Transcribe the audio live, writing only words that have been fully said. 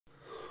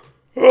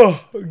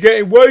Oh,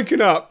 getting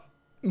woken up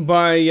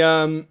by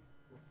a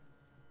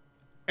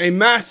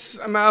mass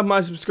amount of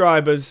my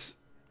subscribers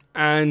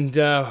and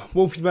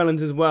Wolfie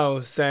Melons as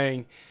well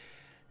saying,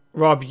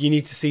 Rob, you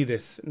need to see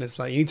this. And it's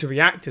like, you need to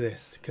react to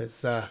this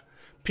because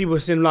people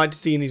seem like to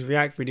see these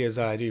react videos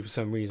that I do for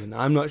some reason.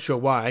 I'm not sure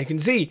why. I can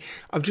see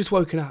I've just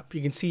woken up.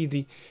 You can see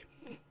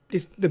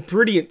the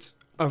brilliance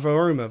of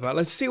Aroma, but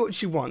let's see what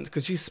she wants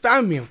because she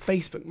spammed me on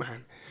Facebook,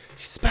 man.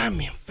 She spammed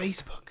me on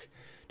Facebook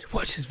to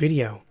watch this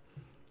video.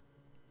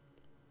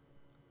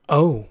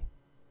 Oh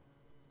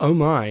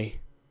my.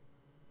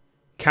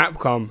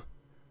 Capcom,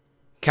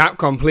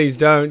 please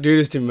don't do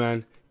this to me,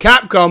 man.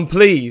 Capcom,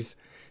 please.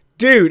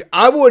 Dude,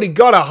 I've already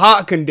got a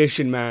heart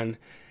condition, man.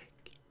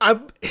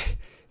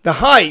 The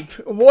hype.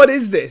 What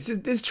is this?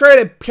 This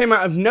trailer came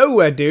out of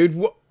nowhere, dude.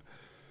 What?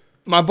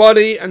 My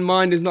body and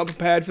mind is not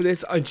prepared for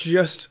this. I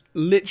just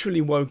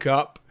literally woke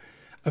up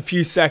a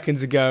few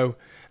seconds ago,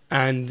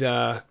 and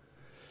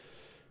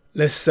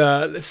let's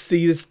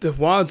see this. The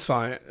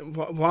Wildspire.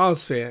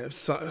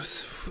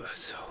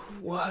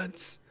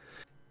 Words.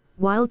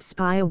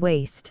 Wildspire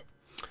waste.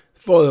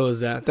 Follows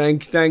that.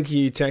 Thank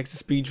you, text to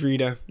speech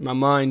reader. My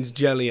mind's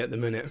jelly at the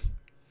minute.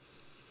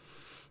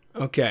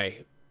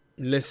 Okay,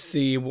 let's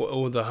see what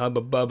all the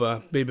hubba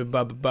bubba, baby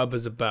bubba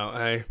bubba's about,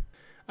 eh?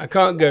 I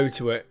can't go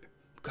to it.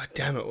 God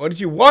damn it! What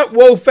did you want,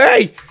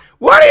 Wolfie?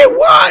 What do you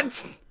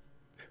want,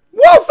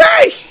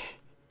 Wolfie?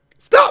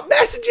 Stop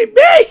messaging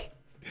me!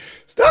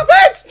 Stop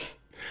it!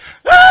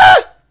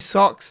 Ah!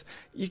 Socks.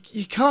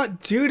 You can't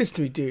do this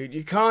to me, dude.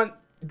 You can't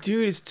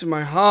do this to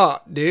my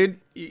heart, dude.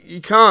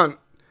 You can't.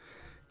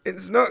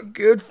 It's not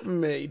good for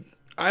me.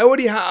 I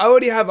already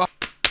have a...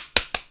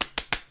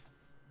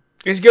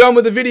 Let's get on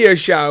with the video,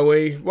 shall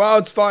we?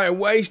 Wildspire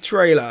waste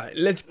trailer.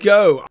 Let's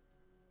go.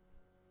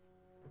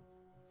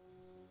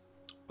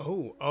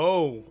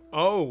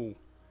 Oh.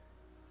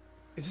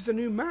 Is this a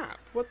new map?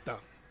 What the? I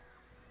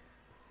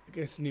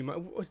guess a new map.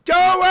 Go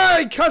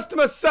away!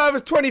 Customer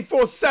service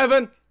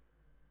 24/7.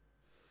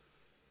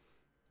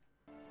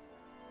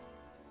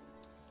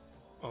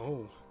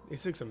 Oh,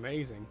 this looks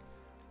amazing.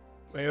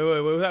 Wait,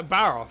 was that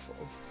bar off?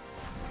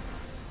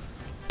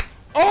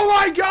 Oh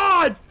my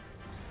god!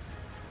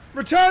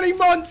 Returning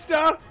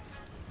monster!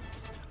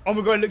 Oh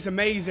my god, it looks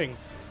amazing.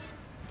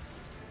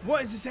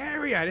 What is this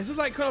area? This is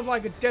like kind of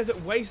like a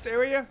desert waste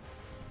area.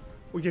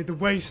 We get the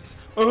wastes.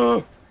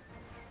 Oh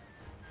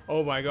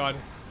my god.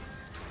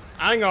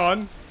 Hang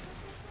on.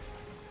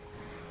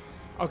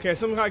 Okay,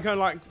 some kind of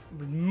like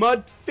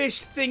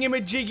mudfish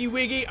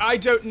thingamajiggy-wiggy. I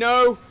don't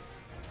know.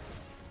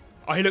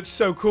 Oh, he looks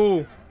so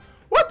cool.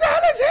 What the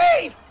hell is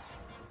he?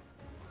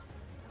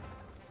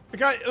 The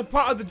guy, a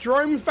part of the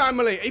drone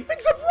family. He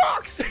picks up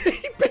rocks.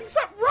 He picks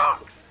up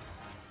rocks.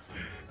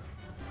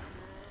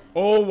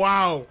 Oh,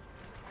 wow.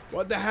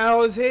 What the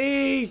hell is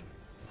he?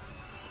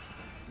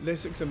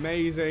 This looks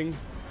amazing.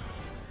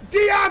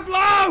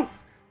 Diablo!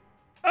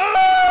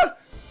 Ah!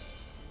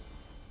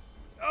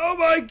 Oh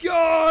my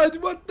god!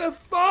 What the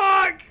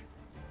fuck?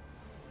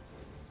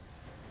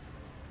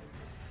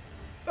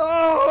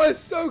 Oh, it's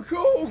so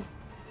cool.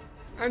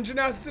 And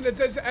Janathan's in the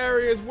desert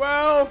area as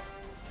well.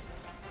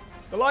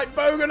 The light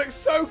boga looks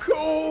so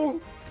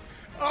cool.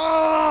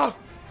 Ah! Oh,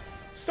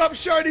 stop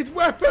showing his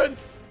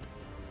weapons.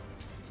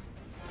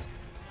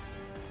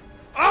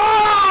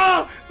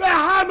 Ah! Oh, the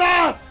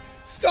hammer!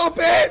 Stop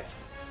it!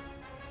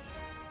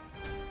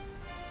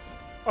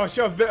 I'll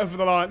show a bit of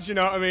the launch, you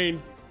know what I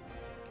mean?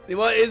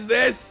 What is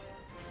this?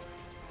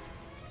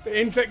 The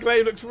insect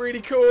glaive looks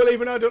really cool,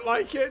 even though I don't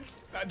like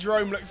it. That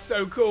drone looks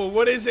so cool.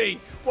 What is he?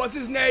 What's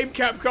his name,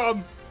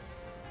 Capcom?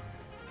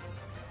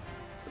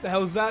 What the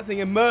hell's that thing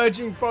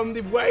emerging from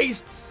the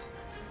wastes?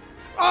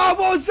 Oh,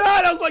 what was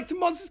that? I was like some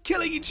monsters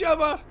killing each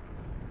other.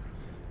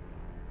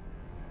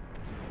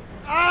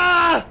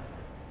 Ah!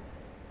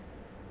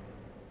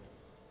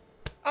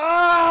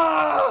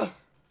 Ah!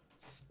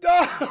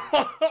 Stop,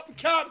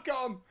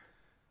 Capcom!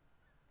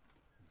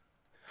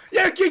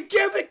 You can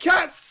give the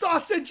cat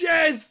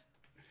sausages!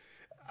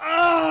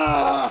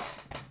 Ah!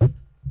 Do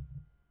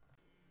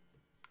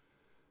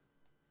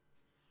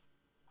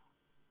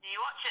you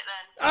watch it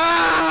then?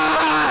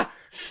 Ah!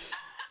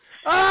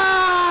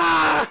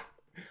 Ah!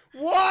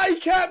 Why,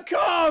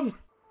 Capcom?